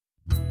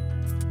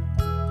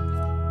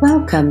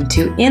Welcome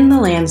to In the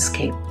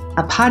Landscape,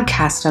 a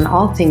podcast on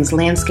all things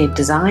landscape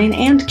design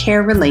and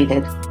care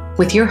related,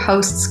 with your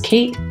hosts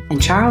Kate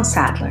and Charles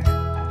Sadler.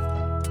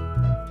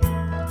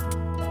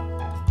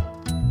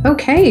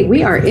 Okay,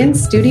 we are in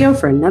studio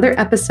for another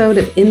episode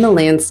of In the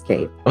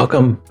Landscape.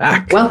 Welcome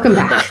back. Welcome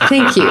back.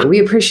 Thank you. We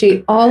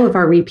appreciate all of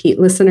our repeat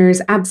listeners,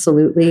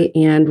 absolutely.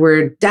 And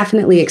we're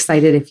definitely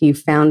excited if you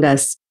found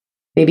us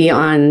maybe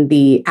on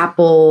the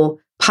Apple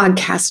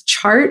podcast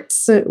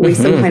charts. We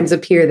sometimes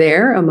appear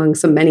there among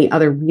so many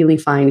other really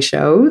fine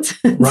shows.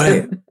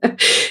 Right. So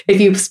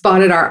if you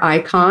spotted our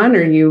icon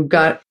or you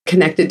got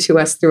connected to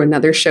us through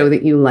another show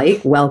that you like,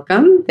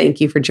 welcome.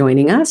 Thank you for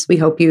joining us. We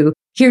hope you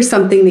hear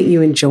something that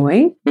you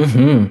enjoy.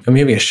 And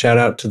maybe a shout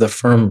out to the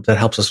firm that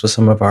helps us with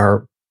some of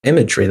our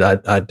imagery,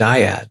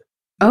 Dyad.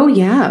 Oh,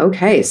 yeah.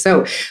 Okay.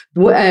 So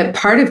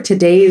part of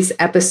today's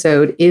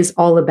episode is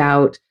all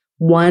about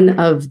one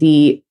of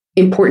the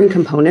important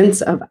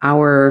components of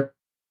our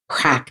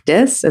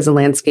practice as a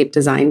landscape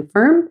design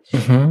firm,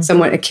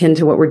 somewhat akin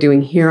to what we're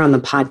doing here on the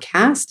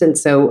podcast. And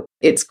so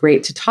it's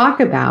great to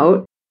talk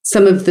about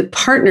some of the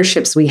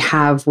partnerships we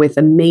have with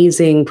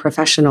amazing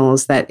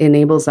professionals that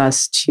enables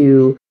us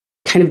to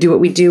kind of do what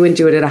we do and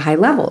do it at a high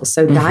level.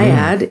 So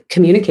Dyad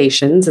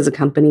Communications is a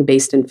company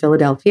based in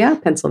Philadelphia,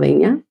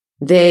 Pennsylvania.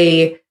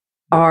 They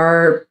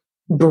are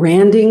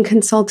branding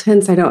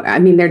consultants.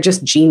 They're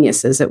just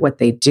geniuses at what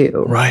they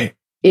do. Right.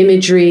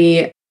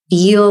 Imagery,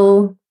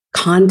 feel,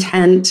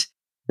 content.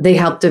 They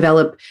help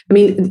develop,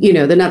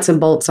 the nuts and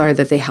bolts are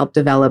that they help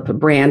develop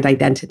brand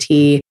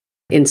identity,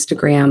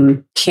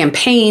 Instagram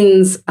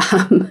campaigns,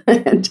 and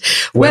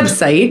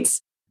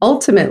websites.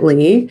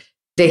 Ultimately,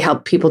 they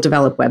help people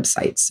develop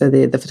websites. So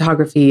the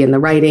photography and the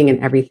writing and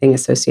everything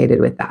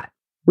associated with that.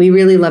 We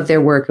really love their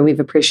work and we've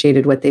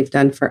appreciated what they've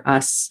done for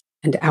us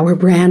and our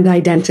brand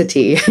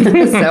identity.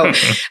 So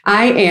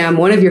I am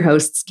one of your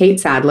hosts, Kate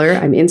Sadler.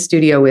 I'm in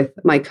studio with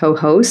my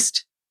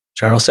co-host,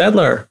 Charles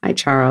Sadler. Hi,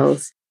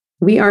 Charles.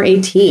 We are a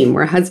team.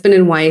 We're a husband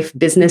and wife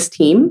business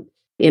team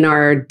in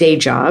our day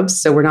jobs.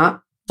 So we're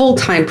not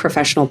full-time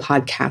professional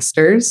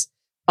podcasters,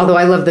 although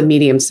I love the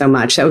medium so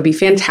much. That would be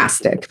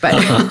fantastic.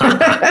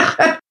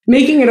 But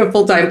making it a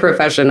full-time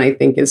profession, I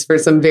think, is for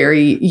some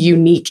very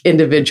unique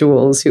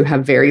individuals who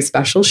have very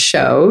special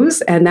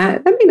shows. And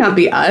that may not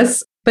be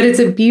us, but it's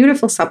a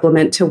beautiful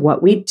supplement to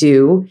what we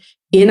do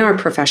in our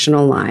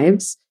professional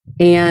lives.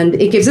 And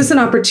it gives us an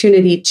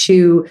opportunity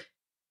to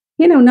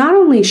not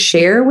only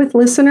share with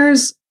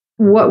listeners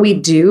what we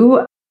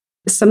do,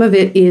 some of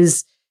it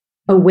is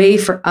a way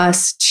for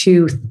us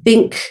to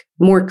think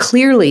more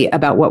clearly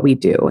about what we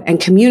do and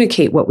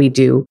communicate what we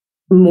do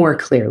more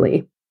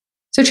clearly.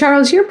 So,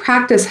 Charles, your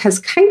practice has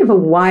kind of a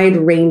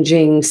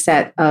wide-ranging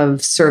set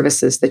of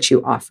services that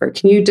you offer.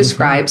 Can you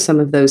describe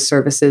some of those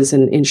services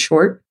in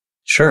short?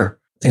 Sure.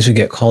 Things we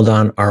get called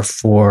on are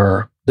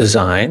for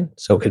design.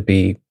 So it could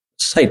be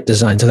site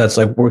design. So that's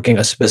like working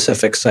a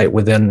specific site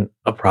within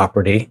a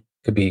property.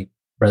 It could be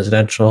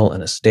residential,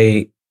 an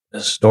estate, a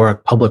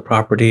historic public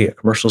property, a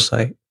commercial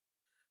site.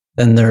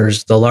 Then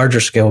there's the larger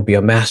scale would be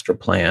a master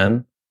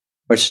plan,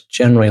 which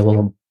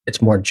generally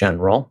it's more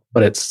general,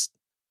 but it's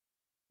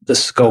the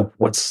scope.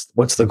 What's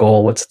the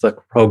goal? What's the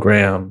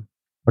program?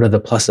 What are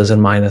the pluses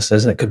and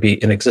minuses? And it could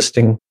be an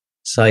existing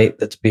site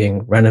that's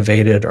being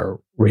renovated or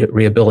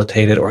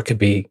rehabilitated, or it could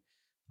be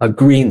a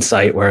green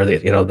site where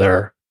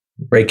they're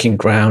breaking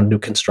ground, new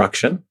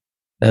construction.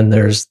 Then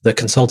there's the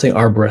consulting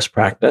arborist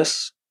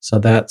practice. So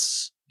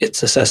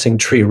it's assessing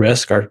tree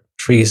risk. Are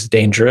trees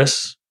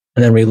dangerous?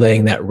 And then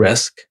relaying that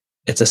risk.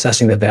 It's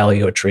assessing the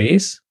value of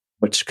trees,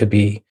 which could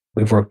be,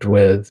 we've worked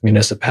with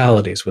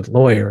municipalities, with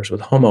lawyers,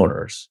 with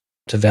homeowners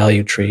to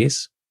value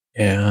trees.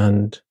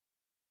 And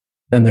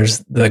then there's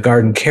the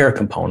garden care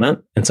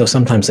component. And so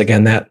sometimes,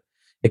 again, that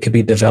it could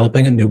be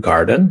developing a new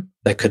garden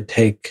that could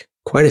take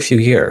quite a few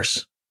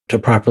years to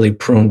properly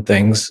prune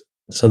things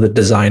so the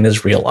design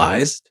is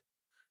realized.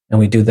 And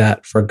we do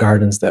that for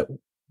gardens that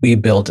we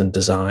build and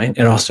design,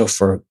 and also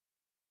for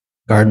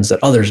gardens that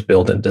others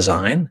build and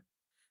design.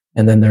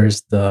 And then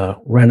there's the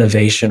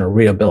renovation or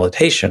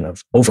rehabilitation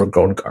of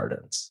overgrown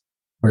gardens,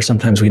 where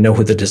sometimes we know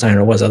who the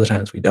designer was, other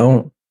times we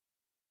don't.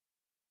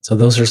 So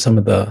those are some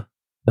of the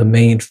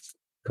main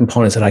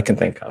components that I can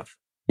think of.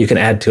 You can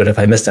add to it if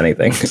I missed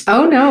anything.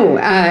 Oh, no.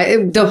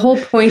 The whole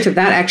point of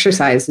that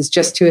exercise is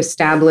just to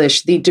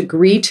establish the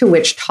degree to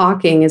which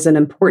talking is an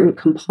important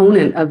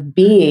component of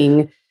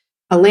being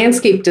a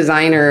landscape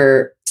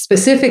designer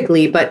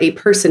specifically, but a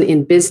person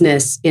in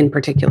business in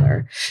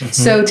particular.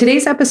 So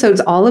today's episode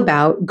is all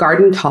about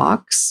garden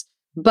talks,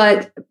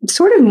 but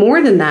sort of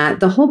more than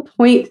that, the whole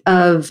point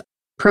of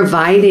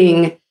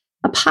providing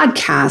a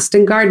podcast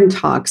and garden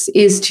talks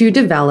is to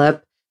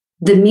develop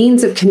the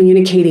means of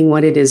communicating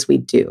what it is we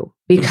do.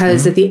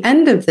 Because at the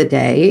end of the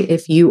day,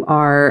 if you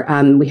are,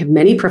 we have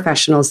many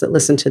professionals that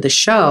listen to the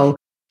show.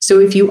 So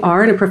if you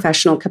are in a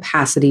professional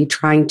capacity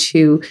trying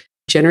to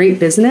generate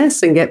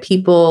business and get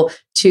people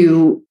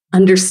to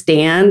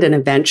understand and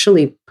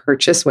eventually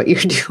purchase what you're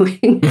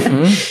doing,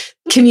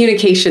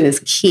 communication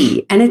is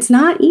key. And it's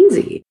not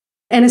easy.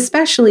 And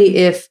especially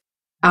if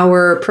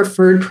our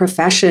preferred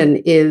profession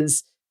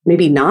is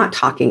maybe not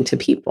talking to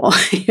people,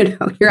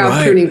 you're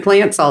out pruning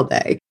plants all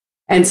day.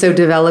 And so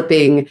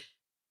developing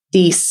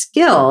the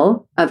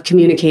skill of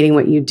communicating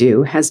what you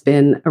do has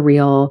been a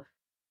real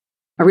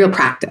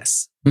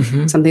practice,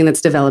 something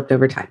that's developed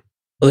over time.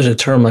 Well, there's a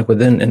term like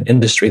within an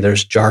industry,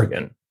 there's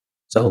jargon.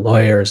 So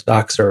lawyers,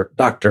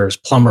 doctors,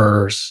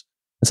 plumbers,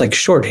 it's like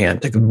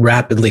shorthand to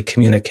rapidly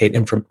communicate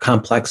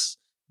complex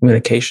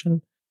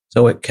communication.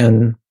 So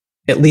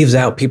it leaves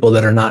out people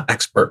that are not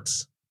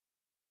experts.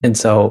 And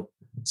so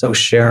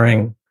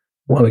sharing,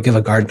 when we give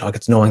a garden talk,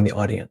 it's knowing the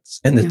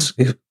audience. And it's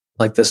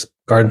like this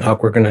garden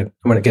talk I'm going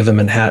to give in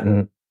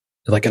Manhattan,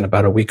 like in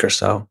about a week or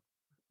so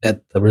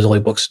at the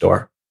Rizzoli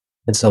bookstore.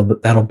 And so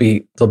there'll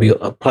be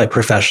probably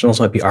professionals,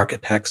 might be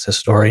architects,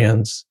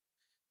 historians.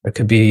 There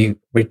could be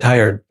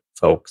retired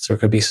folks. There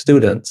could be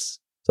students.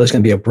 So there's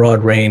going to be a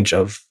broad range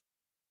of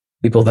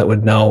people that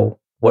would know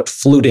what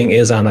fluting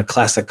is on a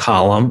classic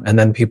column, and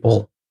then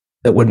people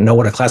that wouldn't know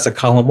what a classic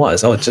column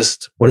was. What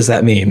does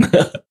that mean?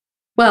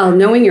 Well,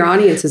 knowing your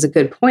audience is a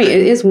good point.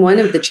 It is one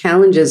of the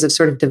challenges of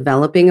sort of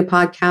developing a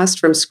podcast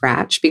from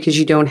scratch because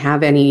you don't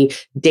have any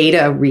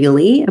data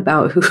really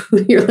about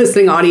who your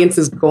listening audience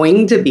is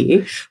going to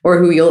be or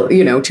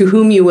to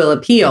whom you will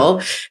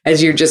appeal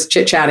as you're just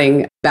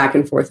chit-chatting back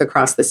and forth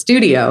across the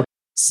studio.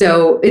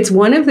 So it's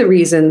one of the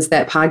reasons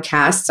that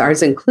podcasts,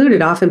 ours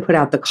included, often put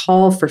out the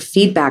call for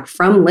feedback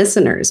from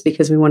listeners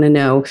because we want to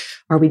know,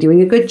 are we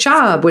doing a good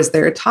job? Was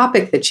there a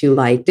topic that you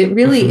liked? It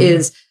really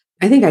is.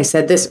 I think I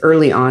said this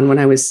early on when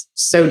I was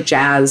so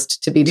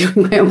jazzed to be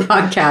doing my own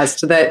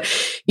podcast that,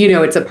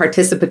 it's a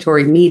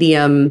participatory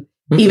medium,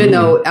 even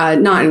though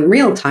not in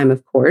real time,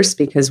 of course,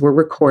 because we're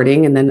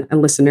recording and then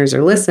listeners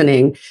are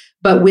listening.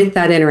 But with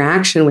that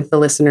interaction with the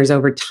listeners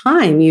over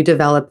time, you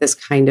develop this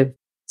kind of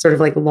sort of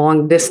like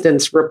long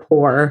distance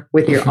rapport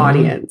with your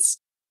audience.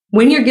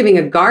 When you're giving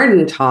a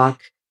garden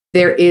talk,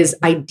 there is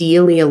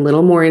ideally a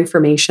little more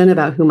information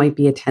about who might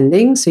be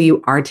attending. So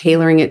you are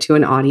tailoring it to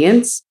an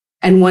audience.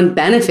 And one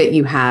benefit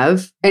you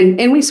have,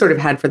 and we sort of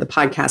had for the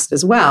podcast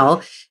as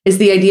well, is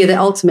the idea that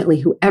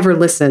ultimately whoever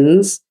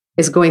listens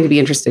is going to be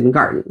interested in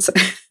gardens.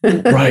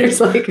 Right.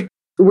 It's like,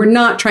 we're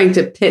not trying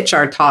to pitch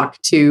our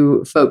talk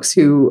to folks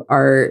who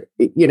are,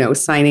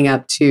 signing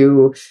up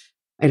to,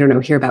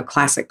 hear about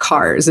classic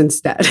cars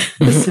instead.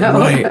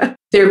 So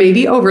there may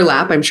be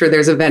overlap. I'm sure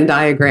there's a Venn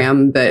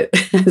diagram that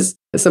has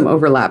some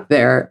overlap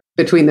there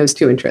between those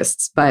two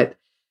interests. But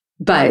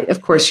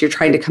of course, you're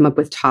trying to come up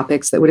with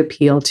topics that would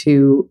appeal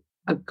to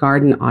a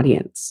garden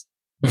audience.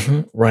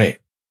 Right.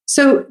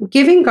 So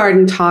giving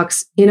garden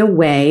talks in a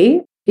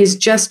way is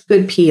just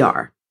good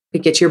PR. It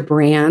gets your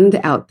brand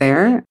out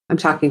there. I'm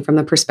talking from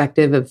the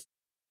perspective of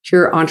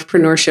pure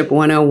entrepreneurship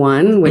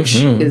 101, which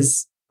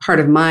is part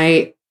of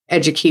my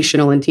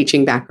educational and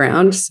teaching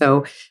background.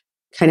 So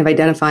kind of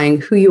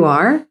identifying who you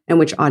are and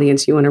which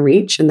audience you want to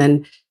reach and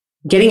then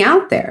getting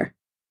out there.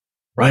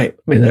 Right.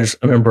 I mean, I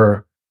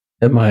remember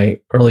in my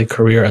early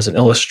career as an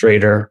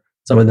illustrator,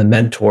 some of the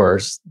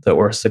mentors that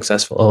were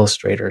successful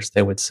illustrators,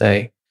 they would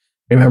say,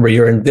 remember,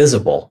 you're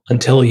invisible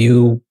until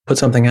you put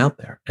something out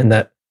there, and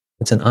that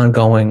it's an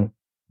ongoing,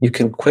 you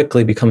can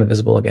quickly become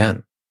invisible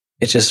again.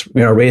 It's just,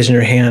 raising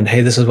your hand,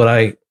 hey, this is what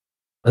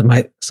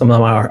some of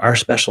them are our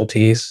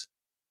specialties.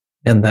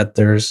 And that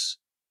there's,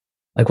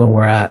 like when we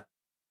were at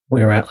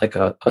like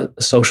a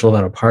social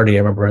event, a party, I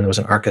remember, and there was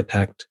an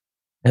architect,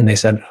 and they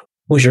said,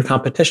 who's your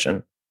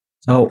competition?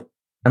 So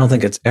I don't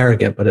think it's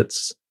arrogant, but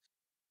it's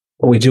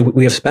what we do.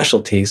 We have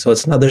specialties. So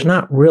there's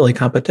not really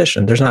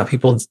competition. There's not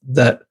people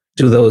that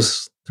do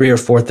those 3 or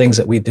 4 things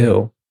that we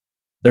do.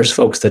 There's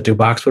folks that do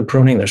boxwood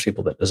pruning. There's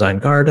people that design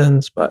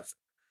gardens. But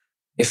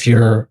if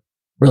you're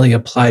really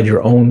applied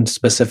your own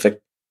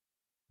specific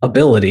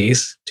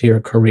abilities to your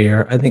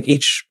career, I think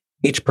each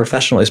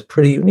professional is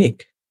pretty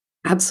unique.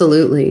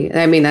 Absolutely.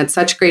 I mean, that's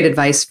such great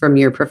advice from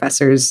your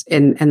professors,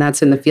 and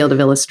that's in the field of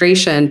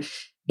illustration.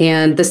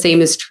 And the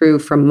same is true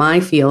from my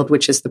field,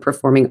 which is the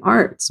performing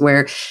arts,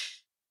 where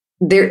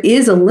there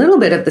is a little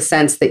bit of the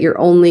sense that you're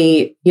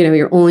only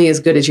as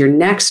good as your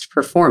next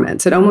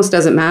performance. It almost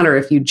doesn't matter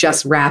if you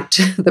just wrapped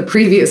the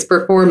previous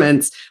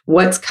performance,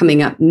 what's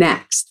coming up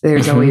next.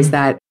 There's always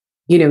that,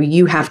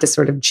 you have to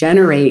sort of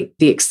generate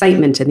the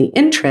excitement and the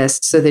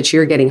interest so that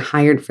you're getting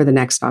hired for the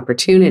next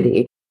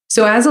opportunity.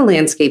 So as a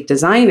landscape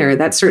designer,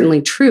 that's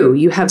certainly true.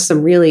 You have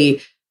some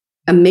really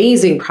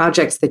amazing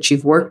projects that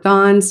you've worked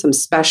on, some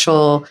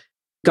special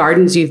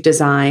gardens you've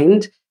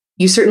designed.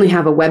 You certainly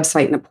have a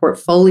website and a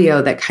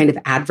portfolio that kind of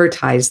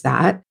advertise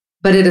that.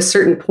 But at a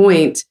certain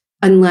point,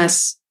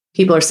 unless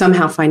people are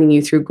somehow finding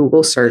you through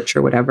Google search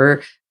or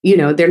whatever,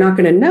 they're not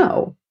going to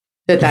know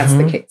that that's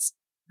the case.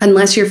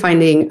 Unless you're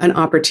finding an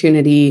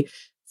opportunity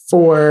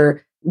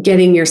for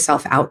getting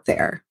yourself out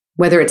there,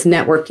 whether it's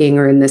networking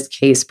or in this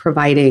case,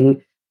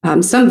 providing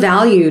some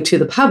value to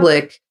the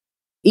public,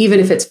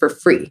 even if it's for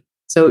free.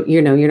 So,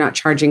 you're not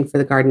charging for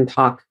the garden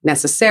talk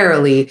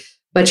necessarily,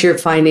 but you're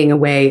finding a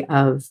way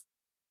of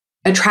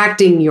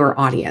attracting your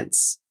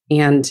audience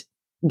and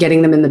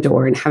getting them in the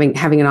door and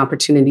having an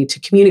opportunity to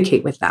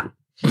communicate with them,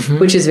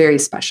 which is very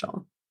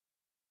special.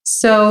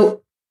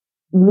 So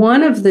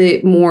one of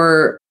the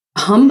more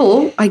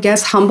humble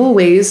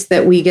ways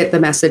that we get the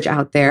message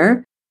out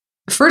there.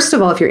 First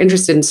of all, if you're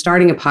interested in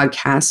starting a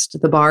podcast,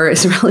 the bar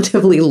is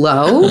relatively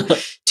low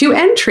to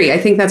entry. I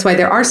think that's why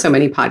there are so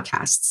many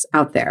podcasts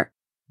out there.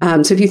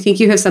 So if you think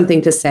you have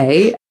something to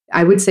say,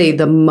 I would say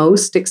the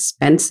most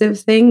expensive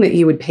thing that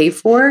you would pay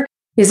for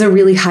is a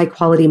really high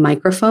quality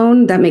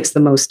microphone. That makes the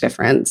most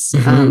difference.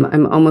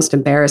 I'm almost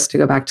embarrassed to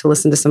go back to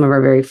listen to some of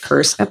our very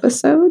first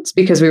episodes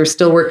because we were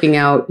still working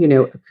out,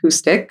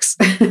 acoustics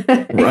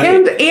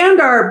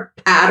and our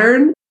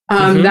pattern.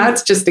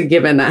 That's just a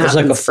given that happens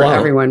like a flow for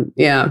everyone.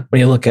 Yeah.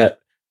 When you look at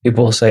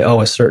people will say,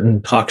 a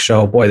certain talk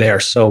show, boy, they are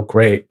so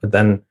great. But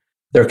then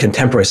their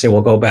contemporaries say,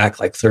 we'll go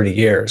back like 30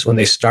 years. When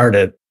they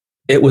started,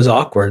 it was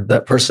awkward.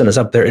 That person is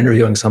up there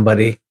interviewing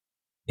somebody,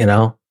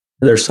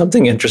 there's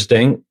something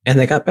interesting and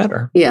they got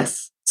better.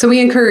 Yes. So we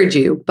encourage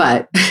you,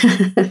 but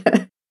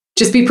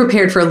just be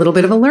prepared for a little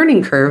bit of a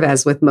learning curve,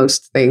 as with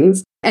most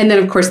things. And then,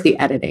 of course, the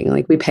editing.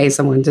 Like we pay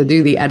someone to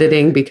do the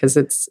editing because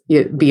it's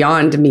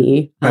beyond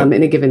me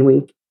in a given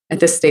week. At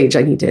this stage,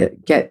 I need to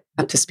get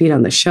up to speed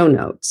on the show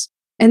notes.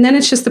 And then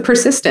it's just the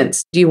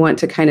persistence. Do you want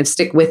to kind of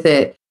stick with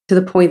it to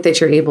the point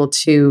that you're able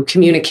to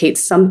communicate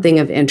something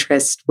of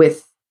interest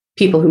with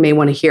people who may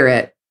want to hear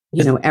it,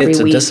 every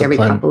week, every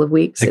couple of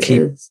weeks?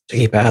 To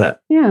keep at it.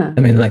 Yeah.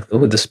 I mean, like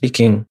with the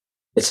speaking,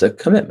 it's a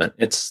commitment.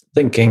 It's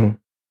thinking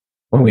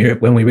when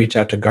we reach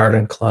out to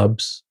garden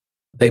clubs,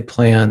 they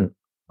plan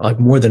like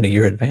more than a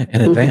year in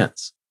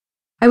advance.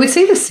 I would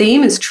say the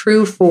same is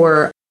true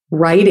for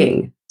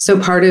writing. So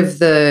part of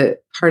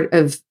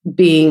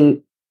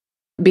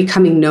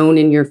becoming known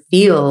in your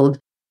field,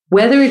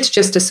 whether it's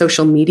just a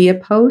social media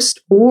post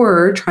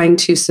or trying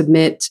to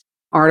submit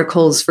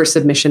articles for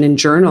submission in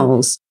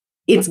journals,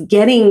 it's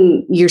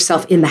getting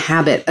yourself in the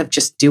habit of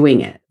just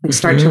doing it. Like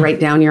start to write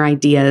down your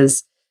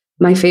ideas.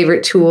 My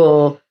favorite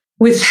tool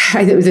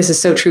I think this is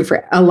so true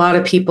for a lot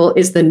of people,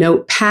 is the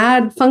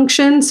notepad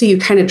function. So you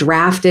kind of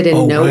draft it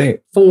in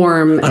note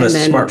form. On a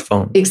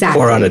smartphone.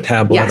 Exactly. Or on a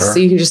tablet. Yes. So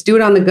you can just do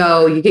it on the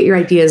go. You get your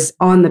ideas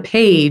on the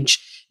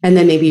page, and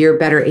then maybe you're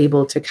better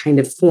able to kind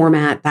of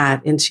format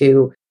that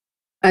into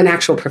an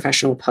actual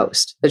professional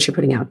post that you're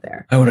putting out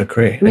there. I would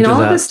agree. I mean,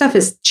 all of this stuff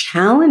is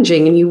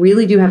challenging, and you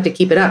really do have to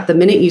keep it up. The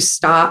minute you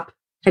stop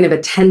kind of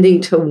attending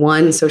to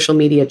one social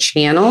media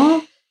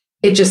channel,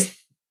 it just,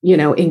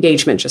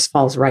 engagement just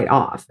falls right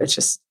off. It's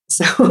just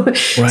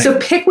so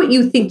pick what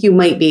you think you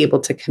might be able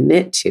to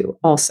commit to.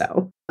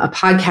 Also, a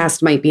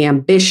podcast might be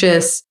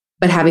ambitious,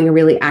 but having a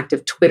really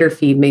active Twitter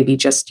feed may be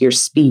just your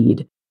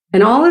speed.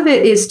 And all of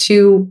it is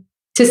to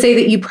say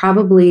that you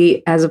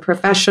probably, as a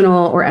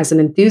professional or as an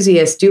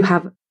enthusiast, do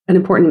have an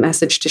important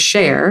message to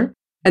share.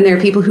 And there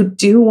are people who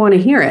do want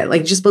to hear it.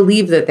 Like, just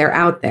believe that they're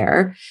out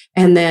there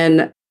and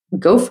then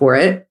go for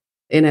it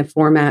in a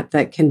format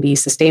that can be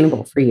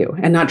sustainable for you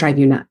and not drive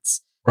you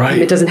nuts. Right.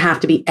 It doesn't have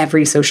to be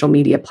every social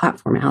media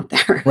platform out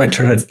there. Right.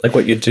 Try to, like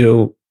what you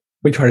do,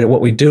 we try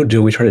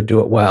to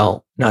do it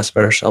well, not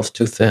spread ourselves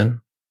too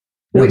thin.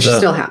 Which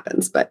still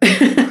happens, but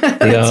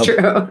that's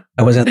true.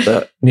 I was at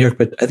the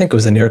I think it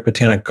was the New York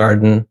Botanic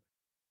Garden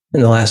in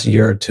the last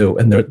year or two.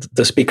 And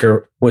the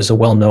speaker was a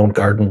well-known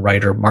garden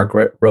writer,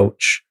 Margaret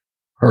Roach.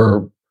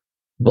 Her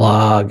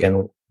blog,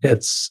 and I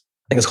think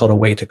it's called A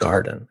Way to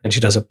Garden. And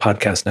she does a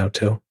podcast now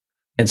too.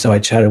 And so I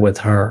chatted with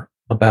her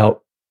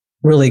about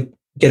really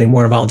getting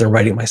more involved in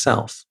writing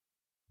myself.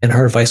 And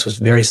her advice was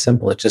very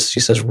simple. She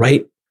says,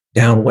 write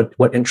down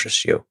what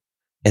interests you.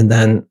 And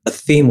then a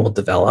theme will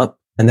develop,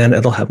 and then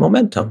it'll have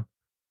momentum.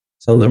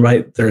 So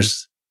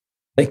there's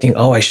thinking,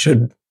 I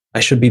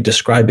should be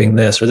describing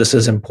this, or this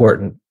is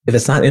important. If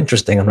it's not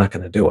interesting, I'm not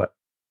going to do it.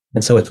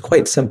 And so it's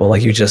quite simple.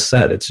 Like you just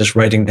said, it's just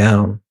writing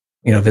down,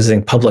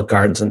 visiting public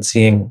gardens and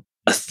seeing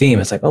a theme.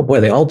 It's like, oh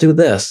boy, they all do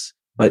this,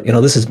 but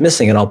this is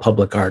missing in all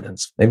public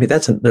gardens. Maybe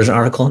there's an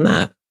article on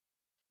that.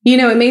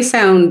 It may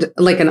sound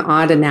like an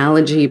odd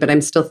analogy, but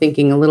I'm still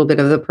thinking a little bit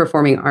of the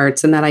performing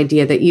arts and that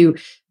idea that you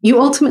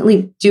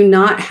ultimately do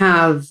not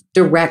have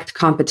direct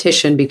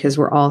competition because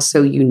we're all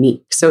so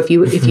unique. So if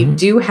you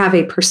do have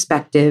a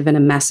perspective and a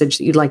message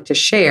that you'd like to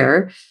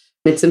share,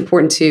 it's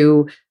important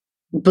to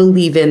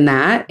believe in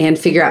that and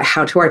figure out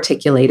how to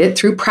articulate it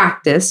through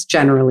practice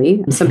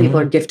generally. Some people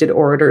are gifted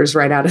orators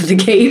right out of the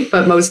gate,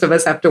 but most of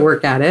us have to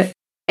work at it.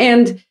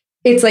 And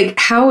it's like,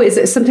 how is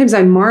it? Sometimes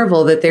I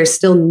marvel that there's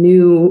still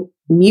new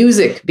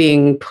music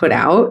being put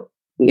out.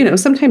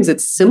 Sometimes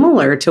it's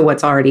similar to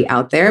what's already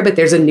out there, but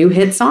there's a new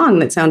hit song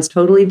that sounds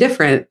totally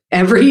different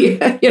every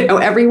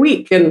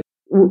week. And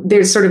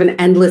there's sort of an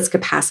endless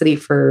capacity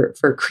for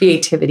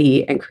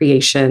creativity and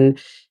creation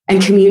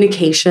and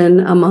communication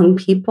among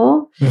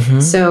people.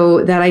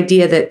 So that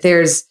idea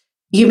that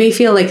you may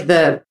feel like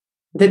that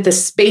the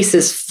space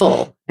is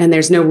full and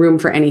there's no room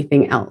for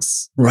anything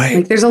else. Right.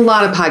 Like there's a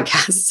lot of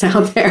podcasts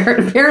out there.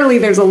 Apparently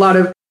there's a lot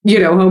of,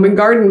 home and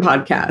garden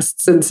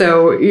podcasts. And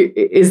so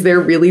is there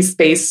really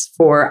space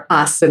for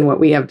us and what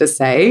we have to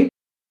say?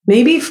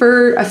 maybe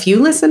for a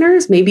few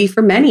listeners, maybe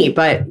for many,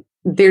 but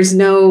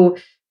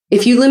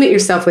if you limit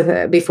yourself with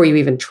it before you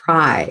even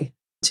try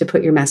to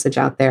put your message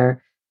out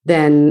there,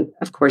 then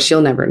of course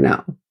you'll never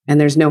know. And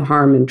there's no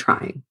harm in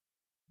trying.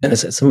 And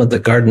it's at some of the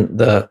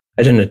garden, I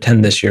didn't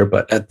attend this year,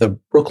 but at the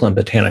Brooklyn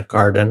Botanic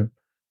Garden,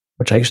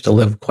 which I used to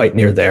live quite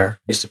near there,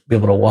 I used to be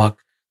able to walk.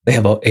 They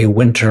have a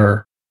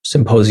winter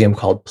symposium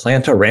called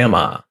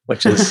Plantorama,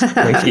 which is,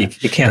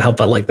 you can't help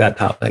but like that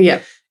topic.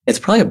 Yeah. It's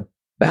probably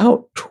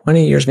about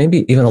 20 years,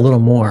 maybe even a little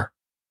more.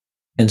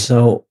 And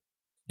so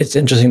it's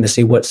interesting to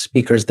see what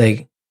speakers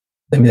they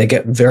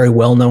get very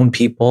well-known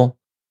people,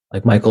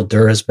 like Michael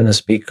Durr has been a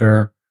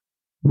speaker.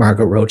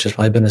 Margaret Roach has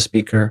probably been a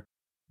speaker.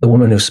 The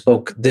woman who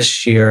spoke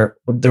this year,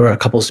 there were a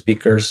couple of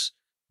speakers.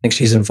 I think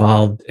she's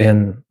involved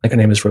in, like her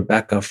name is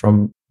Rebecca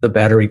from the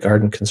Battery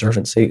Garden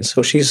Conservancy.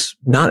 So she's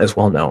not as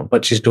well known,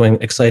 but she's doing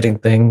exciting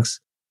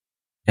things.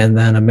 And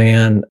then a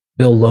man,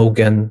 Bill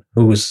Logan,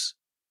 who's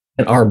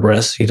an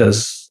arborist. He's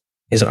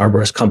an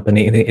arborist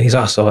company, and he's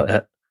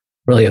also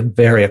really a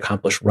very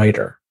accomplished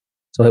writer.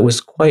 So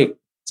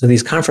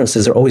these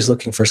conferences are always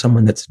looking for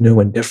someone that's new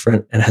and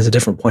different and has a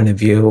different point of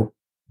view.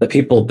 The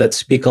people that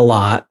speak a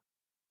lot,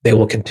 they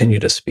will continue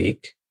to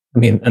speak.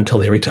 Until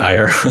they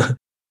retire.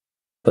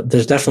 But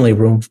there's definitely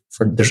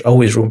there's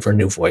always room for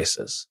new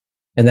voices.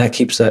 And that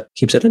keeps it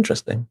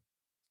interesting.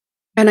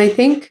 And I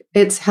think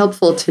it's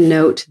helpful to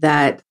note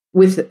that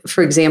with,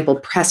 for example,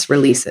 press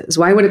releases,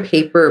 why would a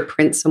paper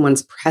print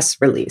someone's press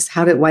release?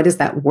 Why does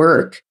that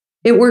work?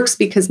 It works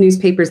because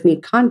newspapers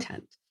need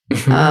content.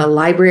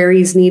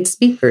 Libraries need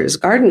speakers.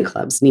 Garden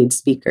clubs need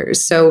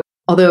speakers. So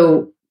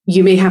although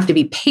you may have to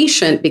be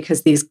patient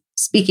because these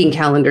speaking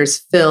calendars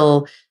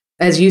fill,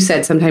 as you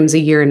said, sometimes a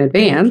year in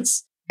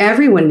advance,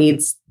 everyone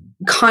needs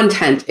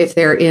content if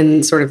they're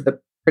in sort of the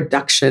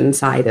production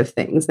side of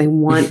things. They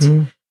want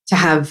to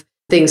have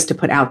things to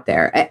put out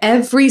there.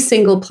 Every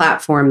single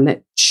platform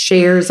that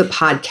shares a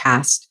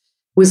podcast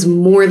was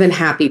more than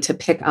happy to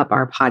pick up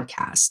our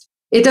podcast.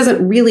 It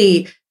doesn't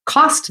really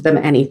cost them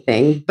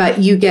anything, but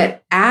you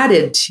get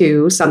added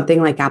to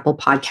something like Apple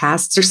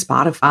Podcasts or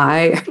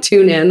Spotify,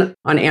 TuneIn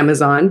on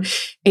Amazon,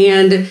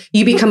 and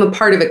you become a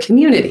part of a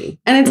community.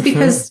 And it's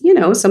because,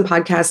 some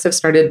podcasts have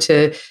started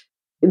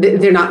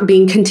they're not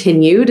being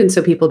continued. And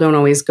so people don't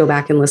always go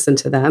back and listen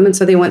to them. And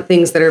so they want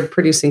things that are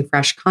producing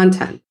fresh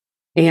content,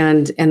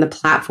 and the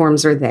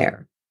platforms are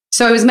there.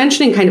 So I was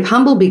mentioning kind of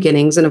humble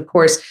beginnings. And of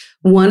course,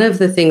 one of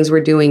the things we're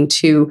doing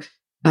to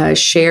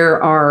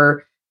share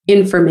our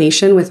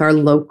information with our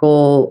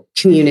local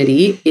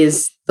community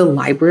is the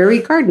library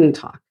garden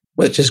talk.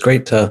 Which is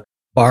great. To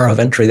bar of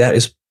entry,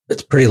 it's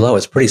pretty low.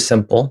 It's pretty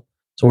simple.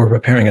 So we're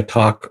preparing a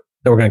talk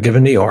that we're going to give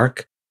in New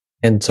York.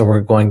 And so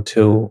we're going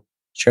to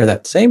share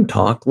that same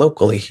talk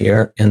locally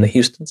here in the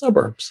Houston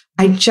suburbs.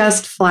 I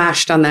just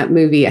flashed on that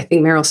movie. I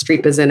think Meryl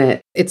Streep is in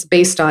it. It's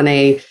based on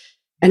an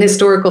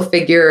historical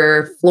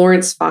figure,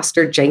 Florence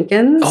Foster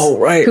Jenkins. Oh,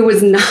 right. Who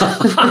was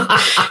not,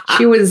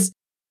 she was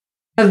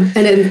an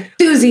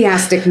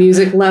enthusiastic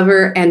music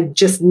lover and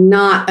just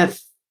not a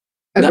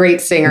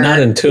great singer. Not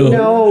in tune.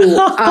 No.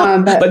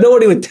 But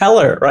nobody would tell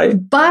her, right?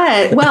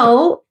 But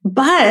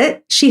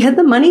she had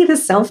the money to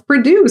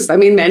self-produce.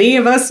 Many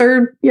of us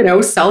are,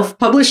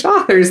 self-published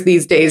authors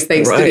these days,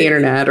 thanks to the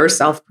internet, or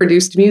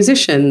self-produced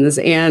musicians.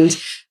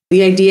 And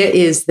the idea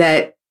is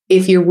that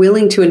if you're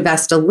willing to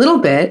invest a little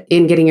bit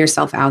in getting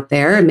yourself out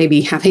there and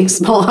maybe having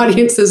small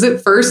audiences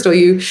at first, while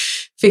you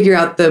figure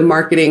out the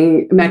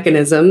marketing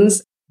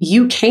mechanisms,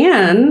 you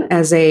can,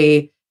 as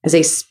a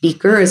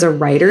speaker, as a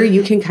writer,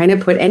 you can kind of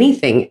put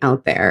anything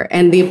out there.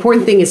 And the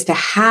important thing is to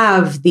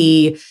have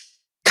the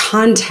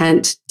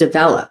content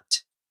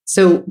developed.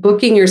 So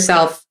booking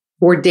yourself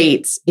for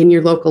dates in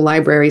your local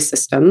library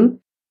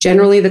system,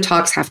 generally the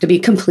talks have to be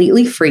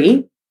completely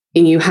free,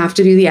 and you have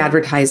to do the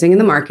advertising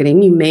and the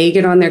marketing. You may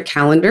get on their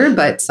calendar,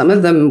 but some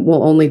of them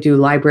will only do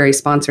library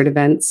sponsored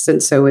events.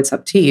 And so it's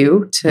up to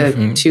you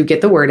to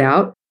get the word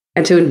out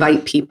and to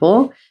invite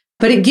people.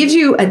 But it gives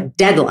you a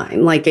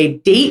deadline, like a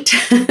date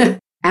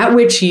at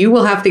which you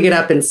will have to get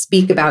up and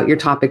speak about your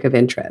topic of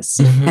interest.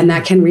 And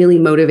that can really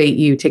motivate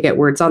you to get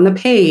words on the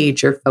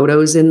page or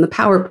photos in the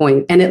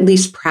PowerPoint and at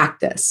least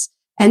practice.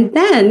 And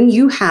then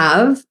you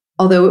have,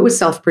 although it was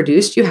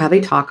self-produced, you have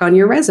a talk on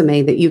your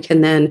resume that you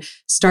can then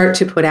start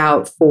to put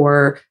out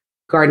for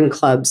garden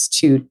clubs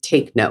to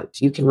take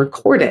note. You can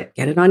record it,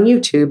 get it on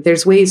YouTube.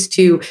 There's ways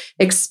to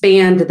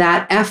expand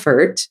that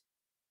effort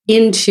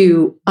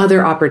into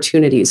other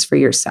opportunities for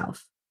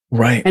yourself.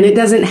 Right. And it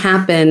doesn't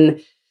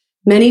happen.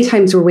 Many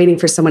times we're waiting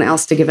for someone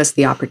else to give us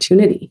the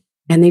opportunity,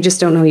 and they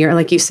just don't know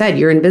like you said,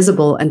 you're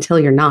invisible until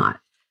you're not.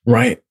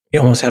 Right. You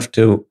almost have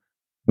to,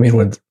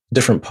 with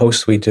different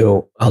posts we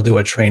do, I'll do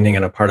a training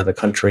in a part of the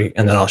country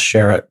and then I'll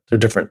share it through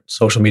different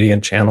social media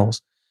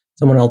channels.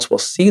 Someone else will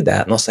see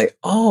that and they'll say,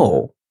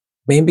 oh,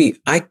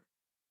 maybe I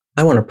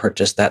want to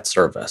purchase that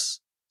service.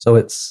 So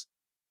it's,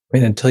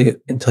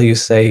 until you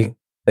say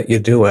that you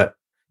do it,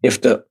 you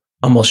have to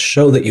almost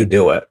show that you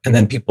do it. And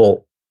then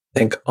people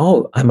think,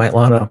 oh,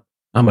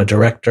 I'm a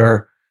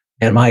director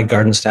and my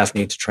garden staff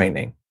needs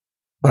training.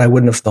 but I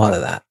wouldn't have thought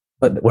of that.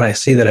 But when I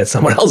see that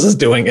someone else is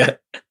doing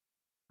it.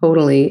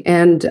 Totally.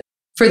 And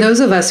for those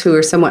of us who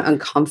are somewhat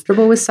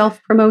uncomfortable with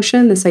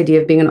self-promotion, this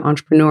idea of being an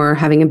entrepreneur,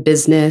 having a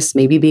business,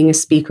 maybe being a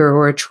speaker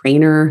or a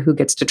trainer who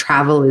gets to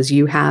travel as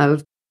you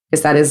have,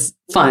 because that is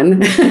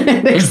fun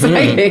and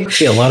exciting.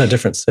 See a lot of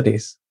different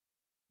cities.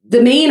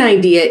 The main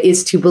idea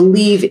is to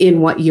believe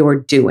in what you're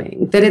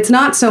doing, that it's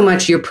not so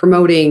much you're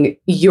promoting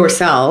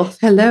yourself.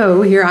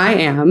 Hello, here I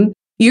am.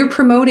 You're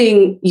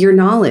promoting your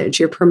knowledge.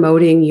 You're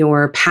promoting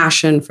your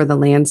passion for the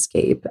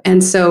landscape.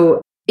 And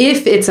so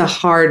if it's a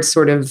hard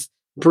sort of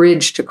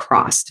bridge to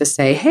cross to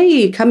say,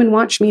 hey, come and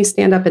watch me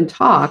stand up and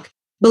talk,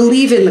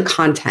 believe in the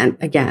content.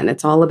 Again,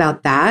 it's all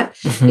about that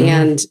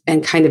and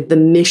kind of the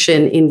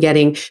mission in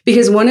getting,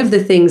 because one of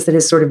the things that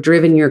has sort of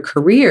driven your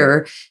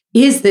career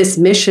is this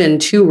mission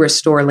to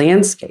restore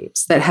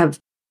landscapes that have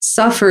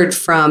suffered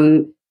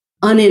from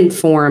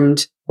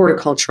uninformed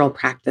horticultural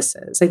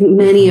practices. I think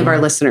many of our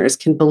listeners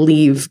can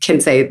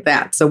say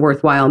that's a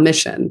worthwhile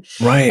mission.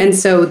 Right. And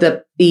so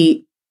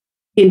the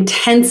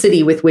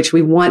intensity with which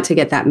we want to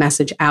get that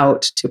message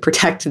out to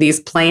protect these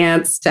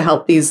plants, to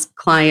help these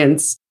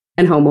clients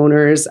and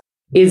homeowners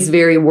is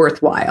very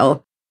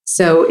worthwhile.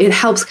 So it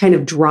helps kind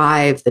of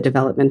drive the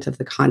development of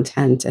the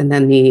content and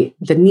then the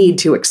need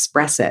to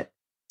express it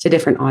to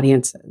different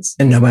audiences.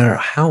 And no matter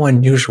how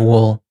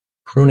unusual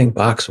pruning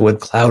boxwood,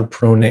 cloud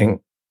pruning,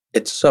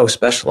 it's so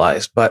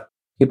specialized, but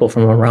people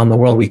from around the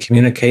world, we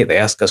communicate, they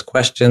ask us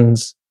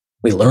questions,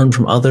 we learn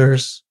from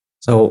others.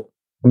 So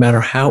no matter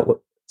how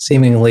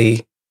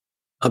seemingly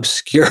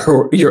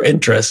obscure your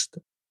interest,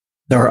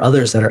 there are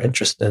others that are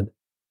interested.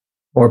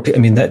 Or, I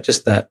mean,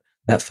 that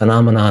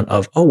phenomenon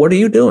of, oh, what are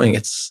you doing?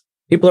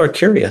 People are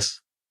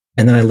curious.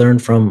 And then I learned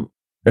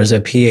there's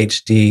a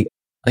PhD,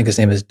 I think his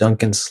name is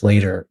Duncan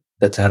Slater,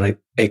 that's at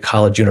a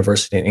college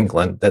university in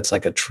England. That's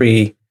like a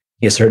tree.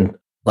 He has certain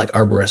like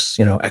arborist,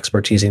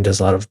 expertise. And he does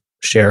a lot of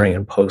sharing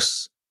and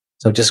posts.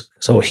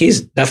 So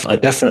he's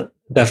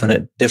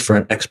definite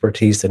different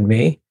expertise than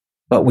me,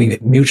 but we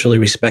mutually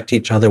respect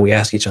each other. We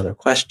ask each other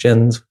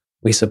questions.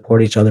 We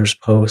support each other's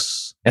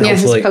posts. And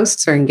his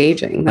posts are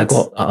engaging.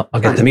 I'll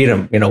get to meet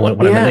him, when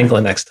I'm in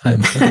England next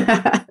time.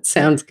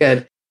 Sounds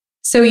good.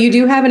 So you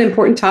do have an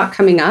important talk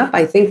coming up.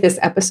 I think this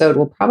episode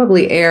will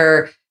probably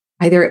air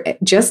either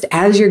just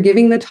as you're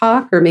giving the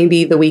talk or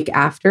maybe the week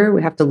after.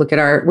 We have to look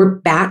at we're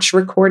batch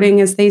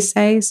recording, as they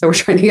say. So we're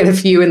trying to get a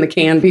few in the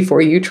can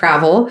before you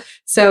travel.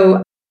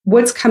 So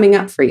what's coming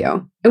up for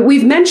you?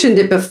 We've mentioned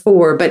it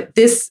before, but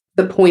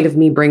the point of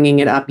me bringing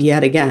it up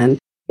yet again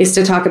is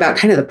to talk about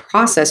kind of the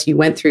process you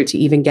went through to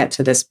even get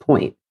to this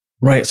point.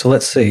 Right. So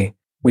let's see.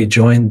 We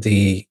joined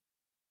the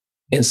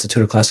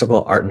Institute of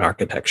Classical Art and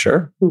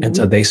Architecture. And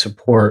so they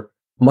support,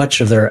 much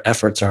of their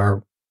efforts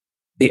are,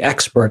 the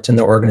experts in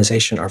the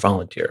organization are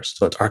volunteers.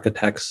 So it's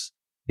architects,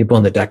 people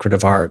in the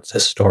decorative arts,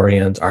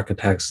 historians,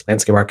 architects,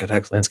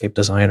 landscape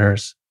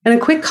designers. And a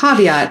quick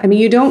caveat,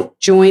 you don't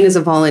join as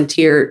a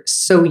volunteer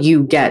so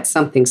you get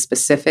something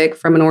specific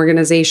from an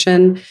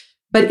organization.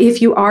 But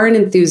if you are an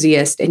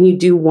enthusiast and you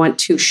do want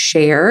to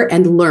share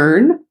and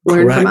learn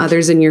Correct. From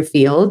others in your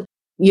field,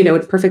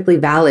 it's perfectly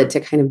valid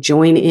to kind of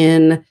join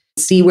in,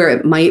 see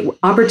where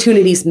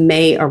opportunities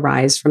may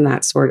arise from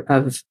that sort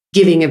of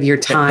giving of your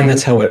time. And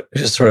that's how it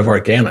is sort of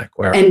organic.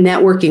 And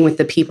networking with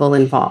the people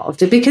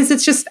involved. Because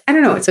it's just, I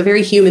don't know, it's a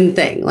very human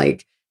thing.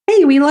 Like,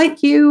 hey, we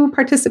like you,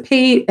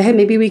 participate. Hey,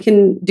 maybe we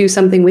can do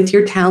something with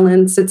your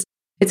talents.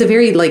 It's a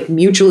very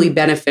mutually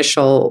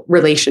beneficial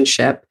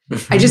relationship.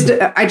 I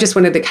just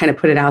wanted to kind of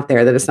put it out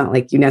there that it's not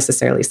like you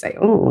necessarily say,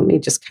 oh, let me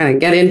just kind of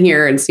get in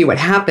here and see what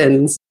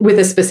happens with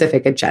a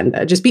specific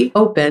agenda. Just be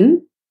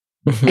open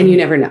and you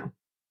never know.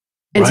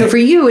 And so for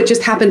you, it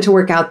just happened to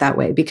work out that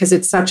way because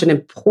it's such an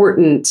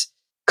important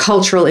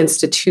cultural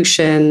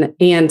institution.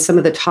 And some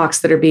of the talks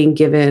that are being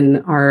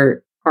given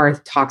are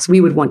talks we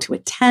would want to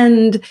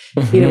attend,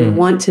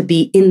 want to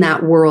be in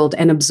that world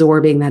and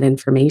absorbing that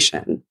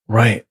information.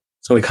 Right.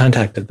 So we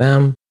contacted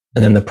them.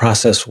 And then the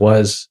process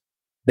was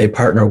they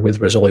partner with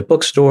Rizzoli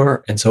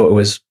Bookstore. And so it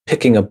was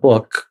picking a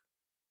book.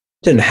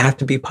 It didn't have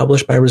to be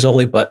published by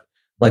Rizzoli, but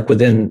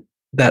within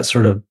that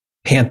sort of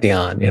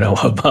pantheon,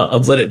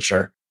 of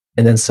literature.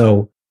 And then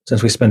so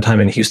since we spend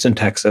time in Houston,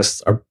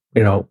 Texas, our,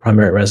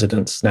 primary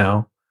residence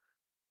now,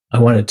 I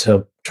wanted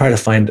to try to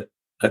find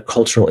a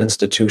cultural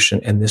institution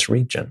in this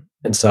region.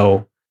 And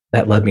so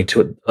that led me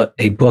to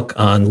a book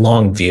on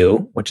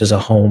Longview, which is a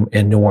home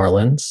in New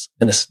Orleans,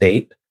 an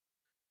estate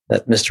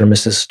that Mr. and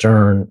Mrs.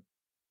 Stern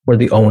were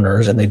the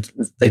owners, and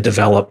they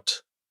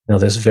developed,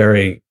 this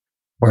very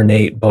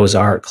ornate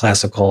Beaux-Arts,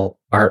 classical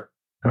art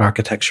and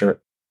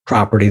architecture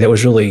property that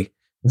was really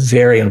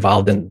very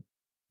involved in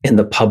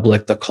the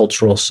public, the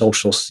cultural,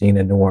 social scene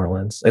in New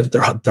Orleans.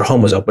 Their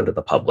home was open to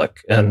the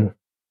public, and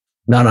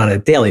not on a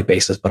daily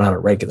basis, but on a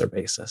regular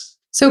basis.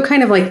 So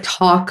kind of like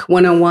talk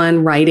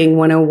 101, writing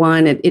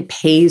 101, it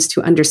pays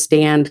to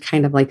understand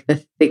kind of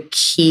the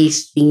key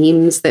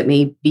themes that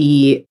may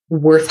be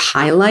worth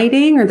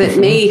highlighting or that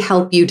may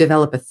help you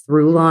develop a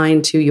through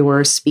line to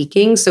your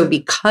speaking. So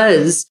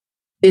because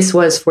this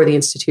was for the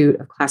Institute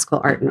of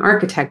Classical Art and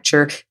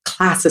Architecture.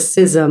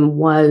 Classicism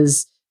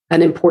was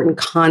an important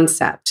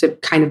concept to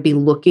kind of be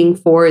looking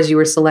for as you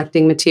were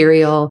selecting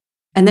material,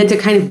 and then to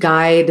kind of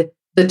guide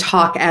the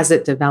talk as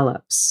it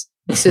develops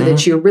so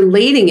that you're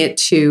relating it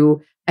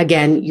to,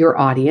 again, your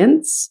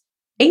audience.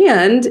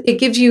 And it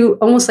gives you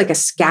almost like a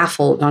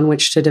scaffold on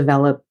which to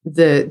develop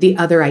the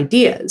other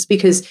ideas,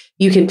 because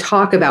you can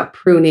talk about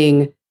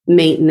pruning,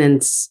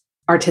 maintenance,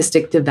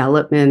 artistic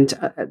development,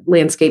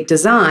 landscape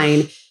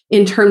design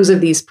in terms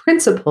of these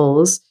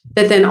principles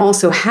that then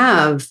also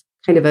have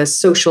kind of a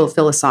social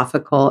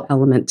philosophical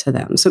element to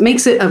them. So it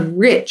makes it a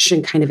rich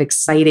and kind of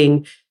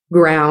exciting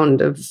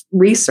ground of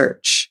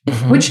research,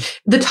 which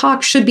the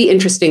talk should be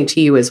interesting to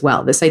you as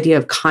well. This idea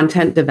of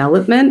content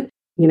development.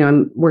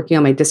 I'm working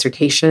on my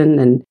dissertation,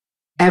 and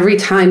every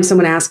time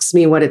someone asks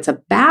me what it's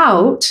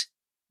about,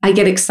 I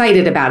get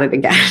excited about it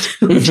again,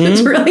 which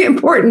is really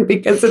important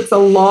because it's a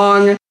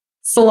long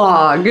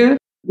slog.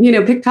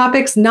 Pick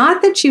topics,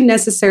 not that you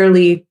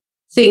necessarily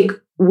think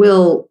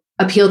will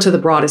appeal to the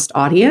broadest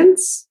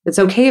audience. It's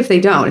okay if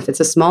they don't. If it's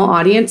a small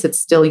audience, it's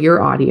still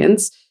your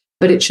audience,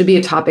 but it should be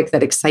a topic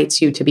that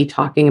excites you to be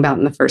talking about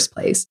in the first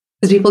place.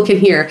 Because people can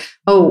hear,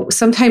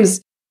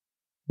 sometimes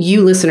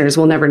you listeners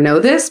will never know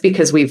this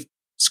because we've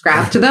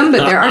scrapped them,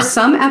 but there are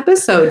some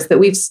episodes that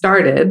we've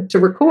started to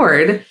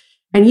record,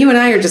 and you and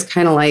I are just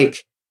kind of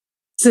like,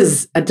 this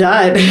is a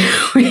dud.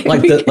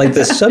 like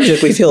the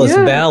subject we feel is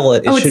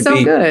valid. It should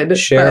be good,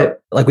 shared.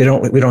 Like we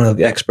don't have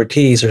the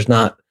expertise. There's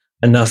not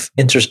enough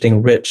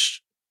interesting,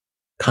 rich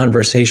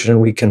conversation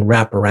we can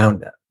wrap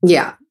around it.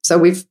 Yeah. So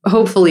we've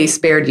hopefully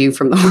spared you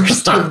from the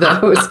worst of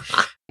those.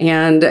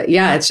 And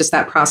it's just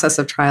that process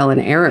of trial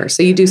and error.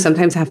 So you do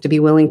sometimes have to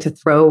be willing to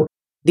throw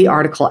the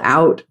article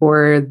out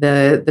or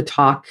the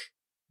talk,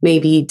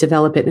 maybe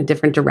develop it in a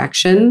different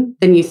direction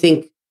than you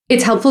think.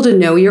 It's helpful to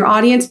know your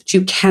audience, but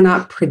you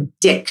cannot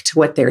predict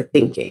what they're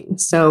thinking.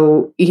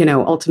 So,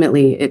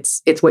 ultimately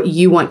it's what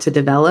you want to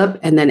develop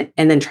and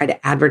then try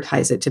to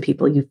advertise it to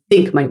people you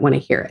think might want to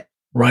hear it.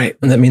 Right.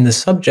 And the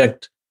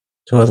subject,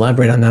 to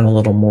elaborate on that a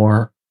little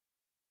more,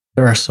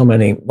 there are so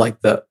many,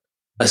 like the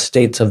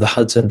estates of the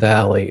Hudson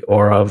Valley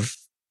or of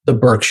the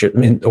Berkshire,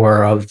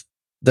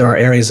 there are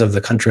areas of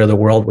the country or the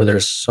world where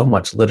there's so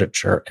much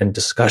literature and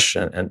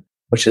discussion, and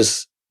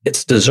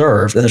it's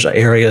deserved. And there's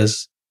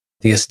areas,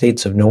 the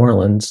estates of New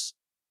Orleans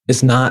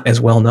is not as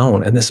well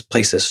known, and this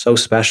place is so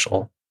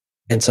special.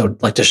 And so,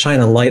 like, to shine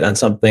a light on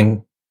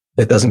something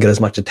that doesn't get as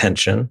much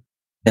attention,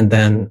 and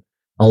then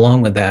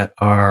along with that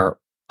are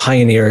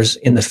pioneers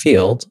in the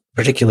field,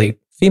 particularly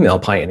female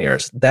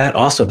pioneers, that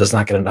also does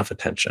not get enough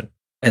attention.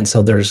 And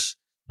so there's,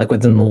 like,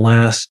 within the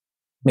last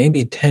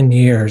maybe 10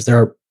 years,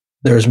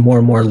 there's more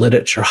and more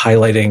literature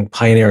highlighting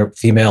pioneer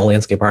female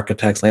landscape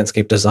architects,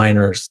 landscape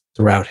designers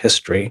throughout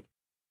history.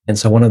 And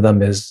so one of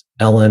them is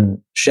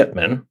Ellen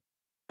Shipman,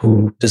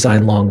 who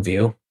designed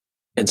Longview.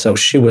 And so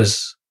she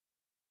was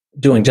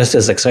doing just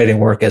as exciting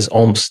work as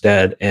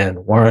Olmsted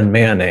and Warren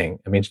Manning.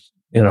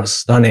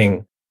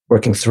 Stunning,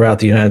 working throughout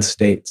the United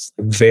States,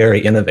 very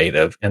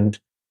innovative. And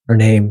her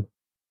name,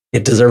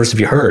 it deserves to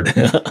be heard.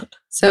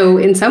 So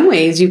in some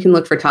ways, you can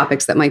look for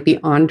topics that might be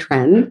on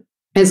trend.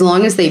 As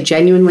long as they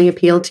genuinely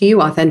appeal to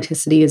you,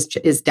 authenticity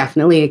is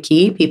definitely a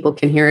key. People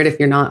can hear it if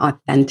you're not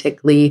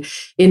authentically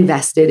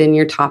invested in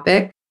your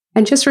topic.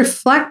 And just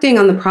reflecting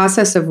on the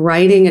process of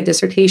writing a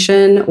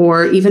dissertation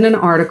or even an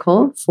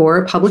article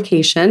for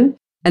publication,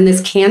 and this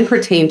can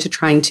pertain to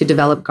trying to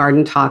develop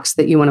garden talks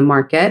that you want to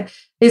market,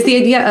 is the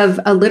idea of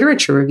a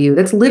literature review.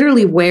 That's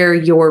literally where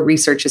your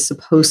research is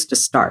supposed to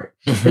start.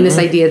 And this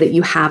idea that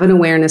you have an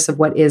awareness of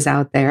what is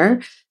out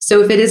there.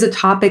 So if it is a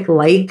topic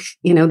like,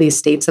 the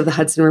estates of the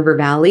Hudson River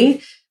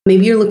Valley,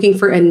 maybe you're looking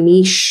for a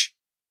niche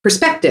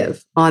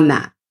perspective on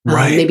that.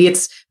 Right. Maybe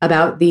it's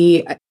about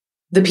the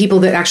people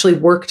that actually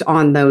worked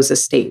on those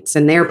estates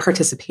and their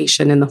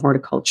participation in the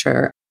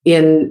horticulture.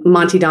 In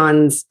Monty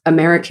Don's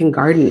American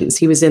Gardens,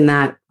 he was on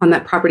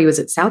that property. Was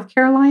it South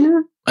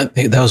Carolina? I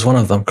think that was one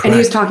of them. Correct. And he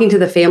was talking to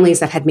the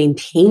families that had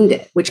maintained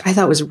it, which I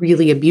thought was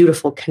really a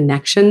beautiful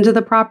connection to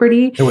the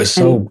property. It was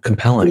so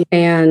compelling.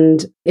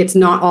 And it's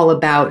not all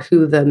about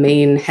who the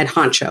main head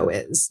honcho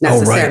is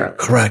necessarily. Oh, right.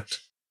 Correct.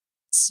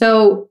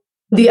 So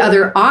the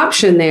other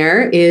option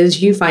there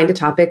is you find a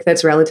topic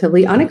that's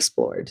relatively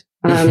unexplored.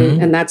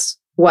 And that's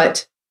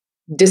what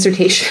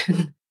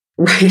dissertation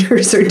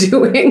writers are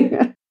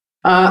doing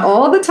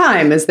all the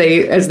time as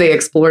they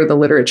explore the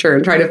literature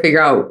and try to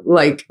figure out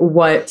like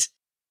what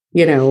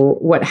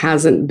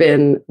hasn't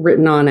been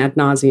written on ad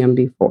nauseum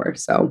before.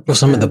 So,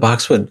 some of the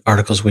Boxwood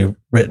articles we've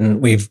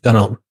written, we've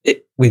done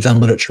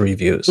literature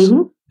reviews,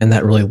 and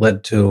that really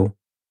led to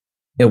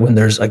when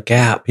there's a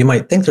gap. You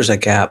might think there's a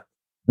gap.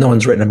 No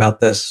one's written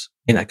about this.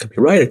 It could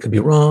be right, it could be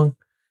wrong,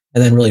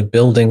 and then really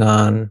building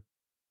on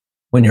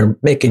when you're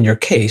making your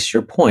case,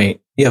 your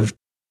point.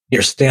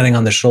 You're standing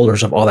on the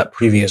shoulders of all that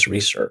previous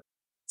research.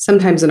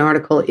 Sometimes an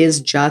article is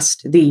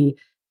just the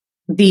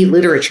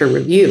literature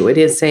review. It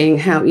is saying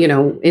how,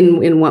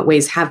 in what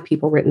ways have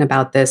people written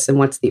about this and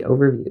what's the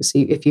overview. So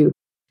if you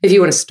if you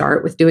want to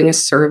start with doing a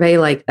survey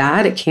like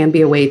that, it can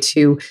be a way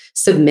to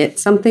submit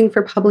something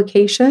for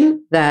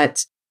publication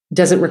that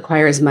doesn't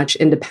require as much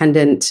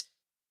independent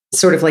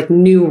sort of like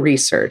new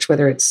research,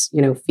 whether it's,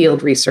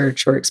 field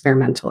research or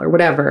experimental or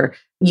whatever.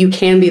 You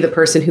can be the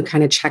person who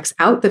kind of checks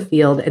out the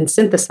field and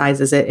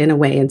synthesizes it in a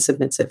way and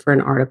submits it for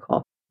an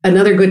article.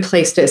 Another good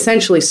place to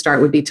essentially start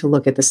would be to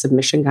look at the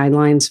submission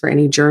guidelines for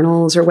any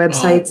journals or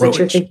websites that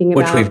you're thinking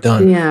about. Which we've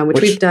done. Yeah,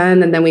 which we've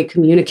done. And then we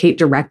communicate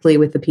directly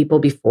with the people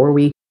before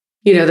we,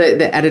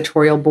 the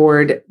editorial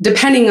board.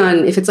 Depending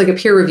on if it's like a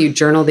peer-reviewed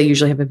journal, they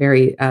usually have a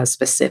very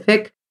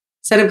specific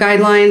set of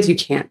guidelines. You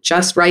can't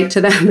just write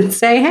to them and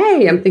say,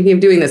 hey, I'm thinking of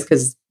doing this,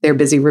 because they're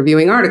busy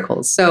reviewing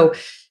articles. So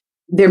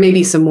there may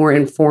be some more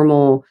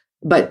informal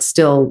but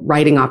still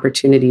writing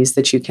opportunities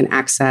that you can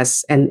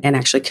access and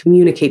actually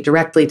communicate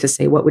directly to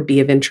say what would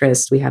be of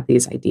interest. We have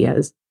these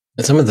ideas.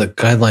 And some of the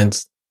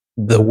guidelines,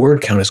 the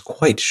word count is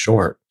quite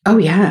short. Oh,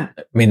 yeah.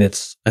 I mean,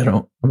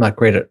 I'm not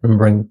great at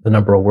remembering the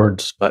number of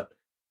words, but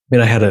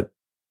I had to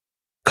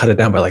cut it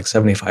down by like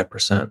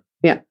 75%.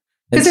 Yeah.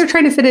 Because they're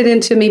trying to fit it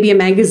into maybe a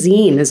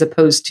magazine as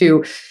opposed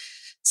to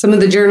some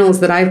of the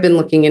journals that I've been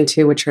looking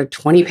into, which are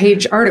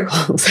 20-page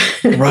articles.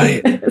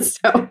 Right.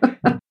 So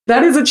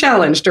that is a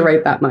challenge to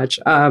write that much.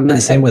 And the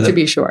same with to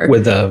be sure.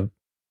 With an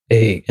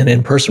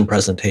in-person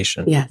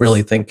presentation, yes.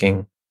 Really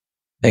thinking,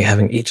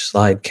 having each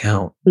slide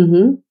count.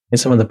 Mm-hmm. In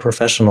some of the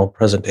professional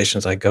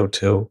presentations I go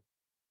to,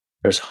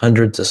 there's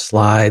hundreds of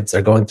slides.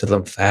 They're going through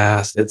them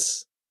fast.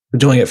 We're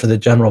doing it for the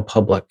general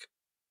public.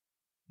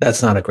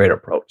 That's not a great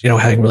approach.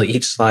 Having really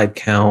each slide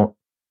count,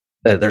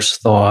 that there's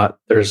thought,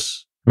 I'm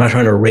not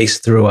trying to race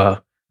through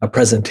a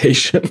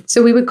presentation.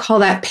 So we would call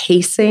that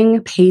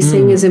pacing.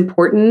 Pacing is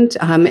important.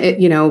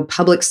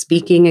 Public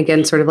speaking,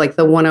 again, sort of like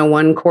the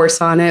 101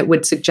 course on it,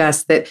 would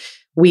suggest that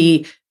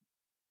we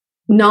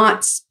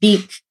not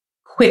speak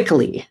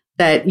quickly,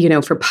 that,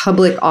 for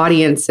public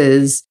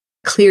audiences,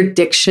 clear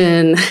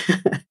diction,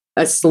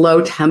 a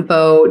slow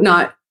tempo,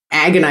 not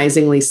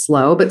agonizingly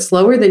slow, but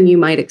slower than you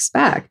might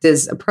expect,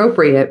 is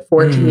appropriate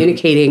for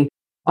communicating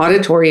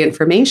auditory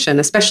information,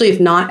 especially if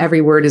not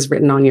every word is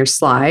written on your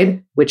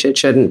slide, which it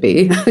shouldn't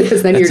be,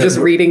 because then you're just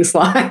reading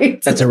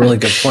slides. That's a really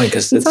good point,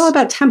 because it's all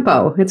about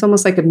tempo. It's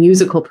almost like a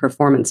musical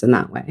performance in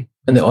that way.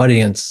 And the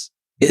audience,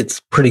 it's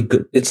pretty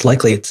good. It's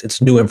likely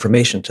it's new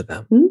information to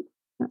them.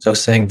 Mm-hmm. So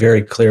saying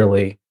very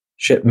clearly,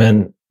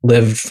 Shipman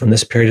lived from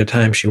this period of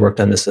time. She worked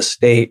on this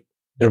estate.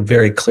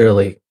 Very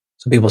clearly.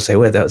 So people say,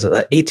 wait, that was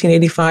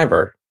 1885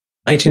 or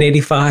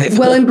 1985.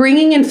 Well, and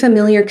bringing in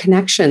familiar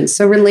connections.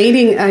 So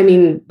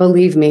relating,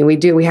 believe me,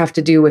 we have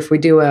to do, if we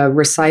do a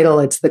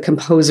recital, it's the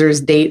composer's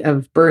date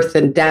of birth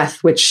and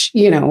death, which,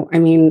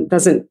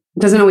 doesn't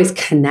always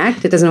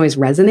connect. It doesn't always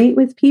resonate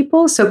with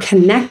people. So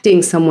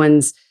connecting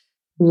someone's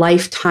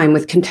lifetime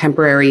with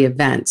contemporary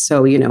events.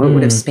 So, it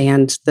would have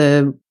spanned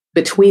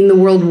between the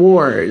world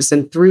wars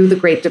and through the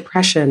Great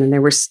Depression. And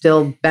there were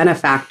still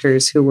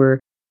benefactors who were,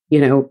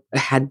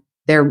 had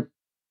their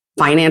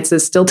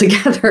finances still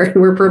together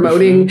and were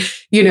promoting,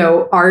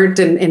 art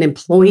and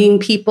employing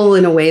people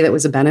in a way that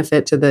was a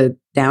benefit to the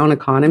down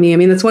economy.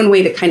 That's one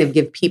way to kind of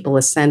give people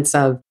a sense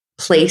of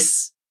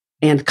place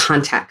and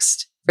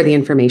context for the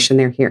information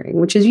they're hearing,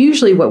 which is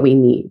usually what we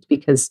need,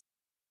 because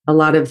a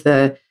lot of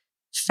the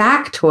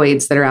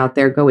factoids that are out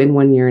there go in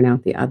one ear and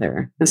out the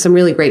other. And some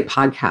really great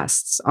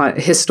podcasts,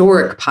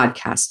 historic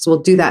podcasts, will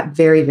do that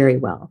very, very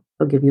well.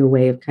 They'll give you a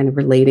way of kind of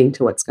relating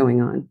to what's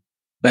going on.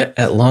 But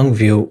at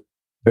Longview,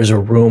 there's a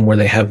room where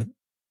they have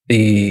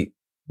the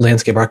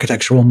landscape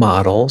architectural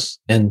models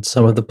and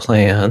some of the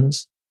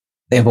plans.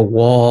 They have a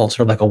wall,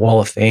 sort of like a wall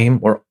of fame,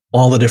 where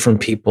all the different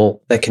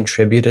people that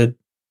contributed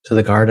to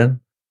the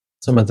garden,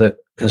 some of the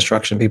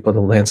construction people, the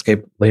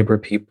landscape labor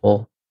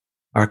people,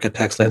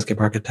 architects,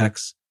 landscape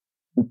architects,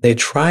 they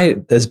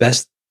tried as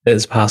best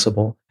as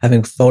possible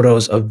having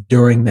photos of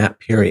during that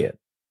period.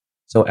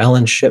 So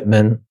Ellen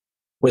Shipman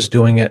was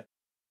doing it.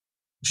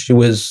 She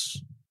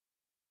was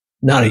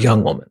not a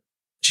young woman.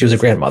 She was a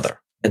grandmother.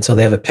 And so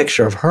they have a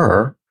picture of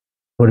her. It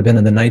would have been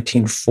in the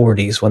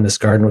 1940s when this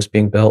garden was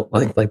being built, I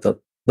think like the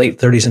late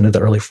 30s into the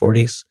early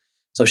 40s.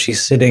 So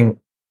she's sitting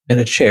in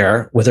a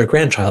chair with her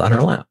grandchild on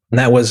her lap. And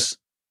that was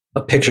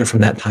a picture from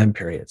that time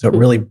period. So it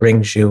really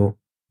brings you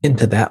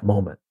into that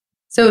moment.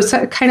 So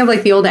kind of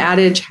like the old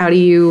adage, how do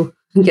you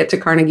get to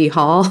Carnegie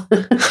Hall?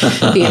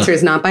 The answer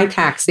is not by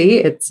taxi.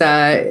 It's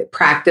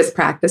practice,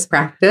 practice,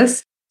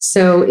 practice.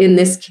 So in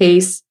this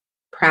case,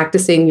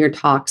 practicing your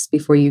talks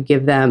before you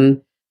give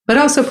them, but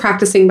also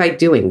practicing by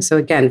doing. So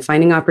again,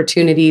 finding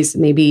opportunities,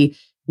 maybe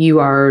you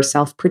are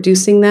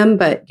self-producing them,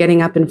 but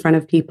getting up in front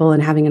of people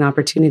and having an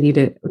opportunity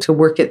to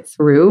work it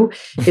through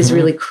is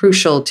really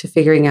crucial to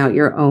figuring out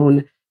your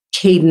own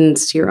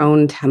cadence, your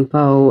own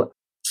tempo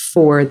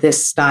for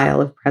this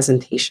style of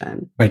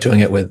presentation. Right, doing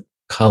it with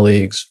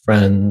colleagues,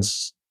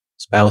 friends,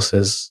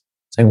 spouses,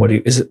 saying,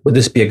 would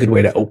this be a good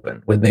way to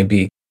open with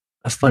maybe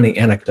a funny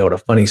anecdote, a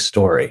funny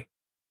story?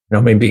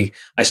 Maybe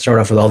I start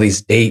off with all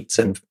these dates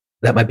and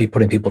that might be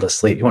putting people to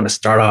sleep. You want to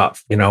start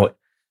off,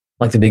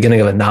 like the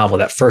beginning of a novel,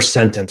 that first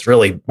sentence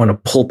really want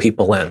to pull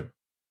people in.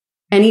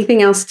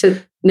 Anything else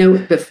to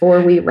note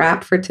before we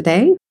wrap for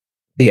today?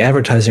 The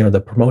advertising or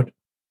the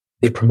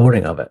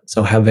promoting of it.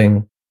 So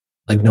having,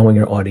 like, knowing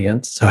your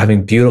audience. So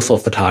having beautiful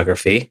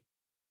photography,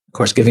 of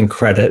course, giving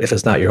credit if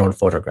it's not your own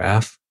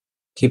photograph,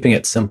 keeping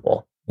it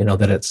simple,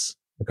 that it's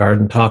a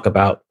garden talk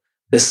about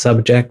this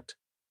subject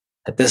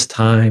at this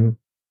time,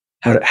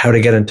 how to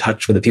get in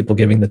touch with the people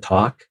giving the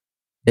talk.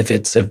 If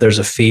there's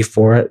a fee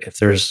for it,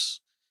 if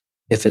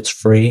it's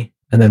free,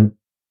 and then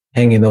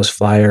hanging those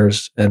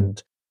flyers,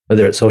 and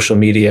whether it's social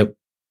media,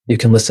 you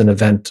can list an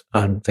event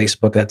on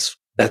Facebook. That's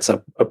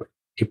a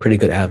pretty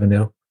good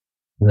avenue.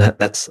 And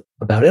that's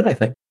about it, I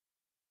think.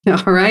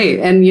 All right.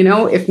 And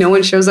if no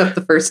one shows up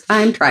the first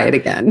time, try it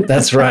again.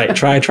 That's right.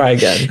 Try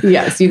again.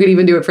 Yes. You could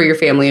even do it for your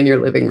family in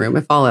your living room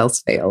if all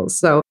else fails.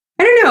 So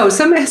I don't know.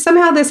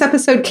 Somehow this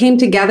episode came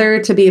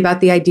together to be about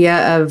the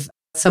idea of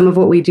some of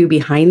what we do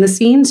behind the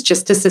scenes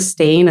just to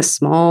sustain a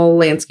small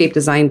landscape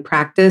design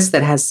practice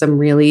that has some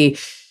really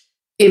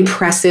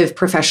impressive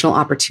professional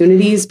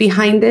opportunities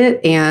behind it,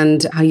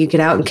 and how you get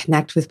out and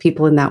connect with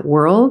people in that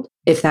world.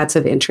 If that's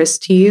of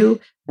interest to you,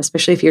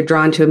 especially if you're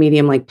drawn to a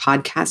medium like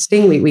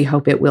podcasting, we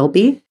hope it will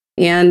be.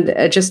 And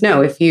just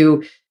know, if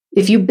you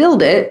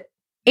build it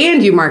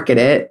and you market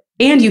it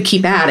and you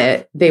keep at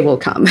it, they will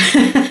come.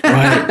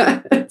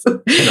 Right.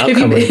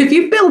 If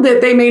you build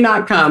it, they may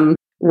not come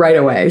right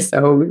away.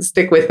 So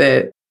stick with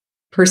it,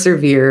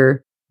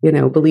 persevere,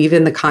 believe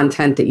in the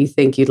content that you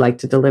think you'd like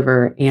to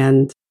deliver,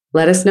 and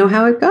let us know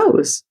how it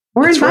goes,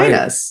 or invite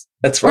us.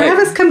 That's right. Or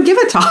have us come give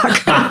a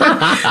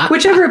talk,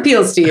 whichever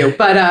appeals to you.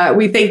 But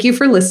we thank you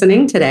for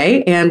listening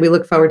today, and we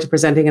look forward to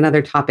presenting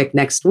another topic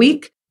next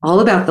week,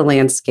 all about the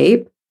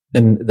landscape.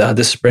 And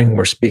this spring,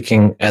 we're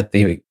speaking at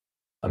the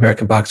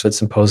American Boxwood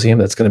Symposium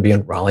that's going to be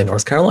in Raleigh,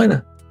 North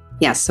Carolina.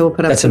 Yes, so we'll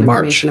put up some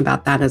information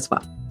about that as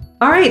well.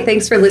 All right,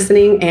 thanks for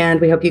listening, and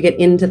we hope you get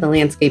into the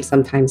landscape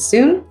sometime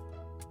soon.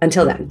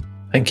 Until then.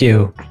 Thank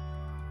you. Bye.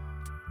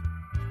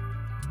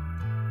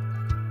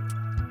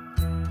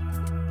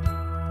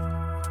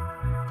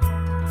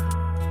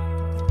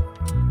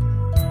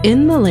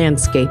 In the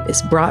Landscape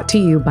is brought to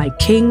you by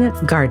King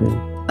Garden,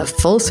 a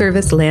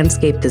full-service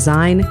landscape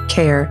design,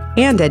 care,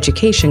 and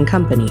education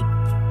company.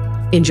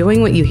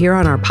 Enjoying what you hear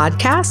on our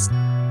podcast?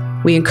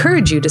 We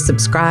encourage you to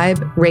subscribe,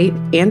 rate,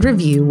 and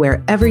review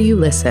wherever you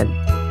listen.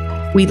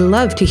 We'd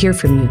love to hear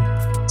from you,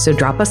 so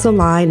drop us a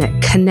line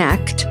at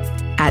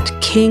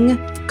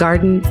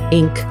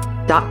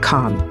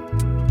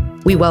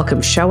connect@kinggardeninc.com. We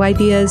welcome show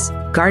ideas,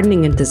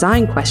 gardening and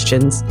design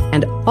questions,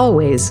 and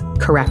always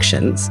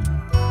corrections.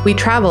 We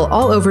travel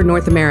all over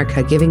North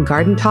America giving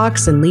garden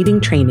talks and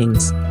leading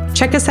trainings.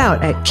 Check us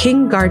out at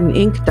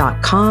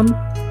kinggardeninc.com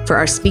for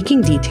our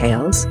speaking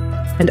details,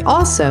 and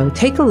also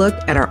take a look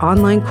at our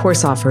online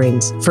course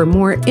offerings for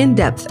more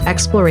in-depth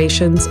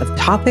explorations of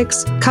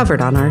topics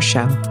covered on our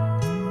show.